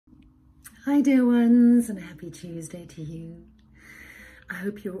Hi dear ones, and a happy Tuesday to you. I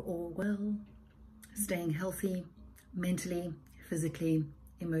hope you're all well, staying healthy, mentally, physically,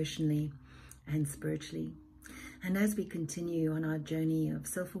 emotionally, and spiritually. And as we continue on our journey of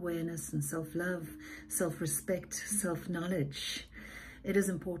self-awareness and self-love, self-respect, self-knowledge, it is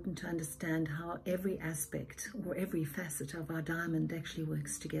important to understand how every aspect or every facet of our diamond actually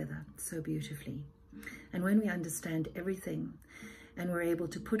works together so beautifully. And when we understand everything, and we're able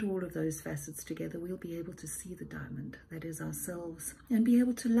to put all of those facets together, we'll be able to see the diamond that is ourselves and be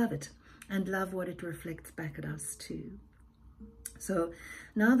able to love it and love what it reflects back at us too. So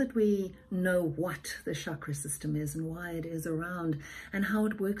now that we know what the chakra system is and why it is around and how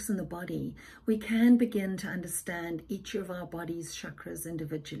it works in the body, we can begin to understand each of our body's chakras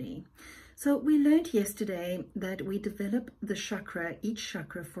individually. So we learned yesterday that we develop the chakra, each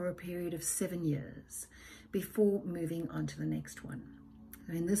chakra, for a period of 7 years before moving on to the next one.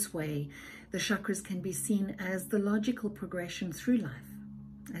 In this way, the chakras can be seen as the logical progression through life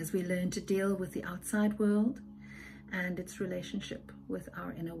as we learn to deal with the outside world and its relationship with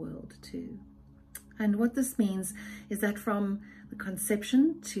our inner world too. And what this means is that from the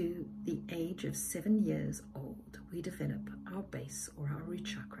conception to the age of 7 years old, we develop our base or our root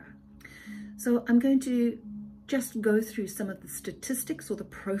chakra. So I'm going to just go through some of the statistics or the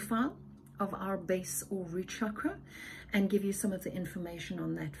profile of our base or root chakra and give you some of the information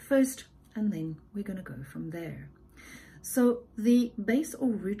on that first, and then we're going to go from there. So the base or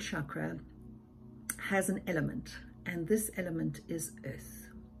root chakra has an element, and this element is earth.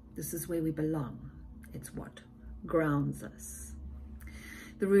 This is where we belong. It's what grounds us.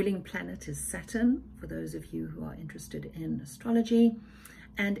 The ruling planet is Saturn, for those of you who are interested in astrology,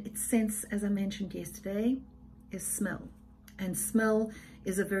 and its sense, as I mentioned yesterday, is smell. And smell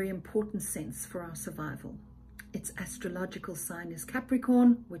is a very important sense for our survival. Its astrological sign is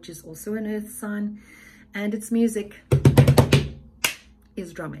Capricorn, which is also an earth sign, and its music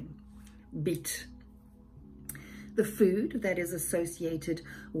is drumming, beat. The food that is associated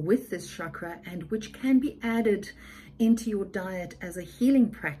with this chakra and which can be added into your diet as a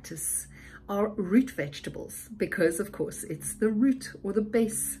healing practice are root vegetables, because of course it's the root or the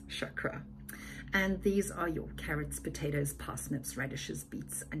base chakra. And these are your carrots, potatoes, parsnips, radishes,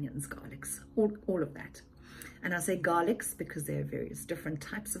 beets, onions, garlics, all of that. And I say garlics because there are various different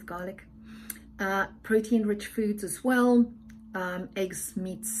types of garlic. Protein-rich foods as well, eggs,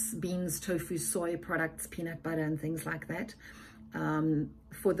 meats, beans, tofu, soy products, peanut butter, and things like that.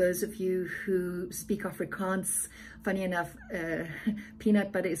 For those of you who speak Afrikaans, funny enough,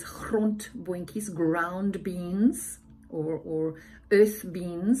 peanut butter is grondboontjies, ground beans or earth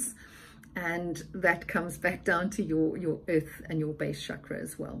beans. And that comes back down to your earth and your base chakra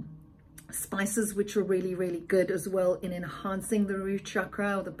as well. Spices, which are really, really good as well in enhancing the root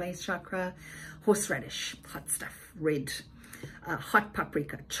chakra or the base chakra. Horseradish, hot stuff, red, hot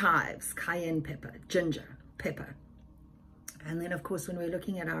paprika, chives, cayenne pepper, ginger, pepper. And then, of course, when we're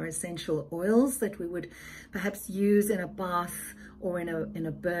looking at our essential oils that we would perhaps use in a bath or in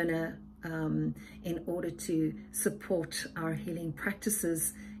a burner in order to support our healing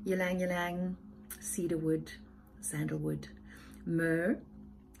practices, ylang ylang, cedarwood, sandalwood, myrrh,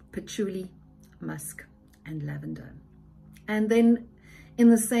 patchouli, musk, and lavender. And then in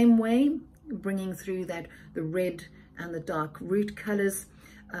the same way, bringing through that the red and the dark root colors,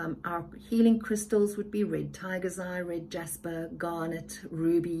 our healing crystals would be red tiger's eye, red jasper, garnet,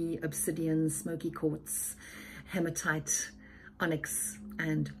 ruby, obsidian, smoky quartz, hematite, onyx,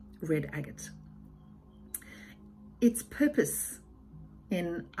 and red agate. Its purpose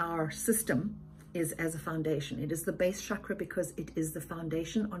in our system is as a foundation. It is the base chakra because it is the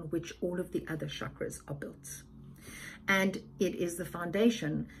foundation on which all of the other chakras are built. And it is the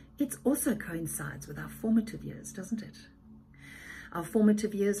foundation. It also coincides with our formative years, doesn't it? Our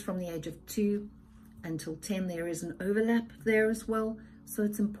formative years from the age of 2 until 10, there is an overlap there as well. So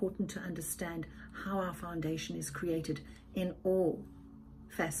it's important to understand how our foundation is created in all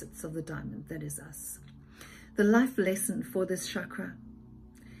facets of the diamond that is us. The life lesson for this chakra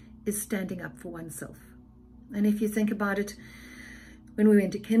is standing up for oneself. And if you think about it, when we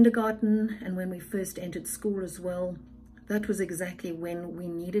went to kindergarten and when we first entered school as well, that was exactly when we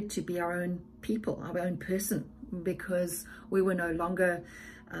needed to be our own people, our own person, because we were no longer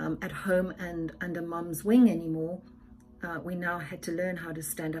at home and under mom's wing anymore. We now had to learn how to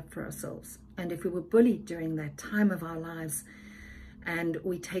stand up for ourselves. And if we were bullied during that time of our lives, and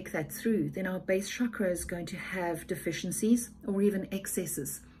we take that through, then our base chakra is going to have deficiencies or even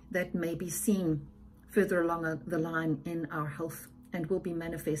excesses that may be seen further along the line in our health and will be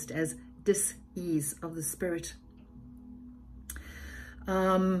manifest as dis-ease of the spirit.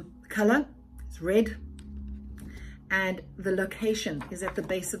 color is red, and the location is at the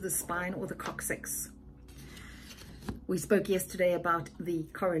base of the spine or the coccyx. We spoke yesterday about the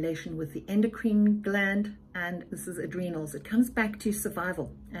correlation with the endocrine gland, and this is adrenals. It comes back to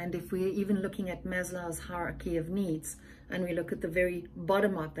survival. And if we're even looking at Maslow's hierarchy of needs, and we look at the very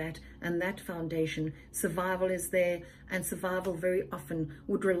bottom of that, and that foundation, survival is there, and survival very often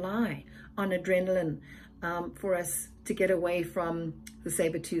would rely on adrenaline for us to get away from the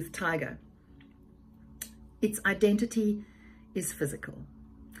saber-toothed tiger. Its identity is physical.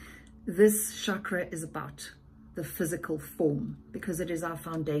 This chakra is about the physical form, because it is our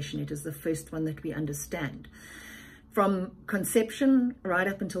foundation. It is the first one that we understand. From conception right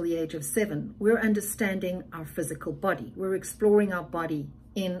up until the age of 7, we're understanding our physical body. We're exploring our body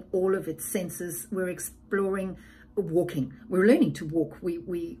in all of its senses. We're exploring walking. We're learning to walk.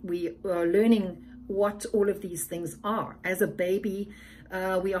 We are learning what all of these things are. As a baby,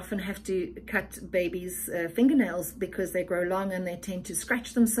 we often have to cut babies' fingernails because they grow long and they tend to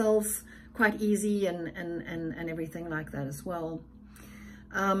scratch themselves quite easy and everything like that as well.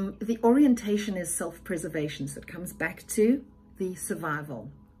 The orientation is self-preservation, so it comes back to the survival.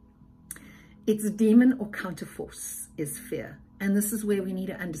 Its demon or counterforce is fear. And this is where we need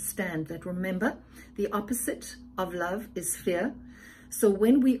to understand that, remember, the opposite of love is fear. So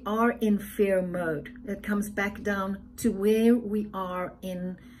when we are in fear mode, it comes back down to where we are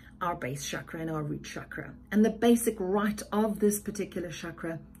in our base chakra and our root chakra. And the basic right of this particular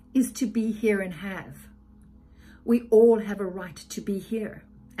chakra is to be here and have. We all have a right to be here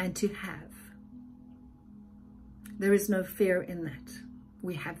and to have. There is no fear in that.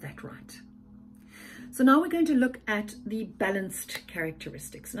 We have that right. So now we're going to look at the balanced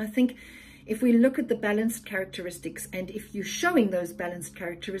characteristics. And I think if we look at the balanced characteristics, and if you're showing those balanced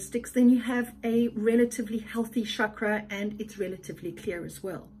characteristics, then you have a relatively healthy chakra, and it's relatively clear as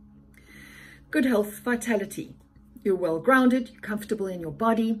well. Good health, vitality. You're well grounded, you're comfortable in your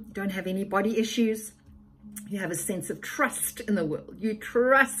body, you don't have any body issues. You have a sense of trust in the world. You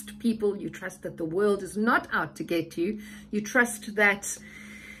trust people, you trust that the world is not out to get you. You trust that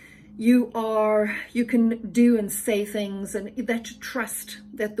you can do and say things, and that trust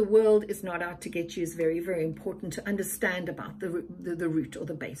that the world is not out to get you is very, very important to understand about the root or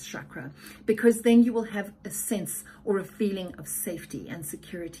the base chakra, because then you will have a sense or a feeling of safety and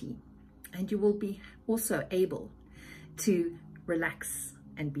security, and you will be also able to relax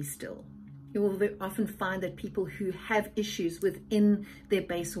and be still. You will often find that people who have issues within their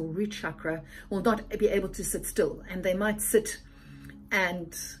base or root chakra will not be able to sit still, and they might sit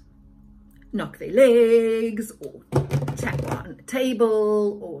and knock their legs or tap on a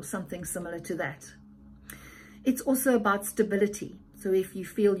table or something similar to that. It's also about stability. So if you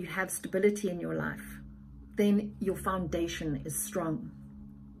feel you have stability in your life, then your foundation is strong.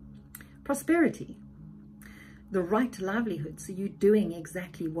 Prosperity. The right livelihood, so you're doing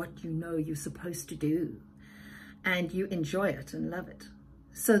exactly what you know you're supposed to do, and you enjoy it and love it.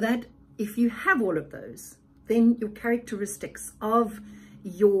 So that if you have all of those, then your characteristics of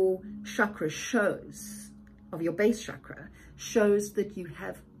your chakra of your base chakra shows that you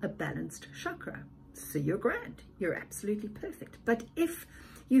have a balanced chakra. So you're grand, you're absolutely perfect. But if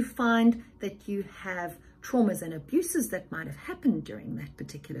you find that you have traumas and abuses that might have happened during that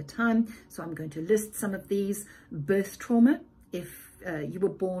particular time, so I'm going to list some of these. Birth trauma, if you were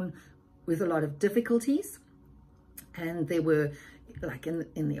born with a lot of difficulties, and they were, like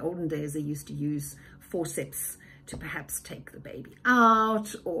in the olden days, they used to use forceps to perhaps take the baby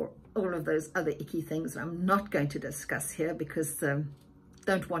out, or all of those other icky things I'm not going to discuss here, because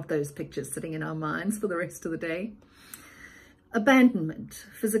don't want those pictures sitting in our minds for the rest of the day. Abandonment,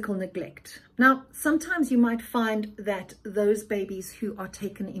 physical neglect. Now, sometimes you might find that those babies who are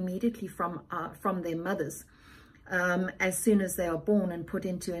taken immediately from their mothers, as soon as they are born and put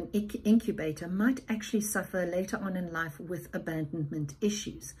into an incubator, might actually suffer later on in life with abandonment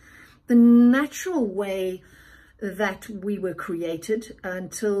issues. The natural way that we were created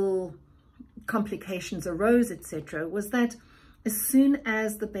until complications arose, etc., was that as soon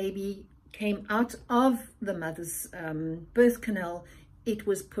as the baby came out of the mother's birth canal, it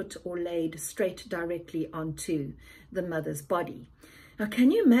was put or laid straight directly onto the mother's body. Now,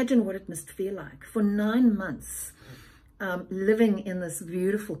 can you imagine what it must feel like for 9 months living in this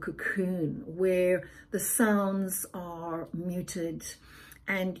beautiful cocoon where the sounds are muted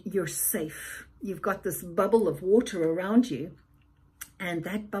and you're safe? You've got this bubble of water around you, and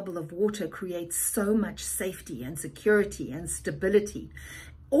that bubble of water creates so much safety and security and stability.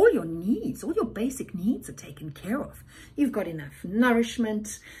 all your needs, all your basic needs are taken care of. You've got enough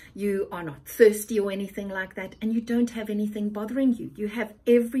nourishment, you are not thirsty or anything like that, and you don't have anything bothering you. You have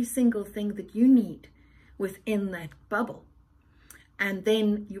every single thing that you need within that bubble. And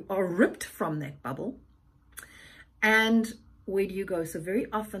then you are ripped from that bubble. And where do you go? So very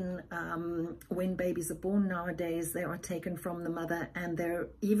often when babies are born nowadays, they are taken from the mother, and they're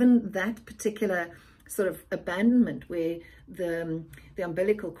even that particular sort of abandonment where the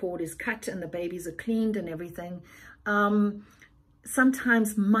umbilical cord is cut and the babies are cleaned and everything,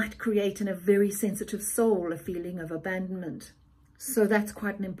 sometimes might create in a very sensitive soul a feeling of abandonment. So that's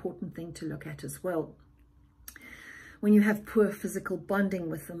quite an important thing to look at as well. When you have poor physical bonding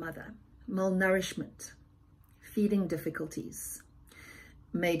with the mother, malnourishment, feeding difficulties,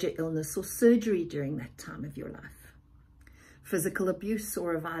 major illness or surgery during that time of your life, physical abuse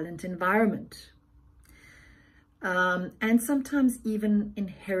or a violent environment, and sometimes even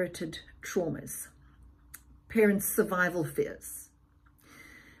inherited traumas, parents' survival fears.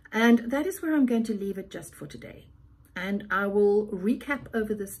 And that is where I'm going to leave it just for today. And I will recap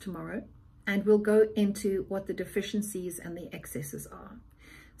over this tomorrow, and we'll go into what the deficiencies and the excesses are,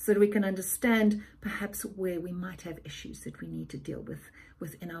 so that we can understand perhaps where we might have issues that we need to deal with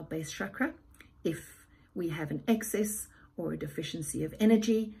within our base chakra, if we have an excess or a deficiency of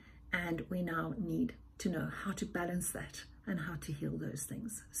energy, and we now need to know how to balance that and how to heal those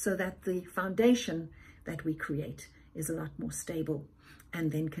things, so that the foundation that we create is a lot more stable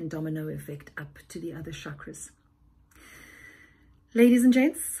and then can domino effect up to the other chakras. Ladies and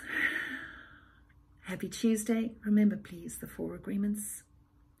gents, happy Tuesday. Remember, please, the 4 agreements,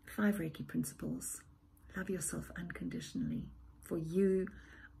 5 Reiki principles. Love yourself unconditionally, for you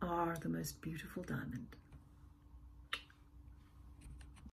are the most beautiful diamond.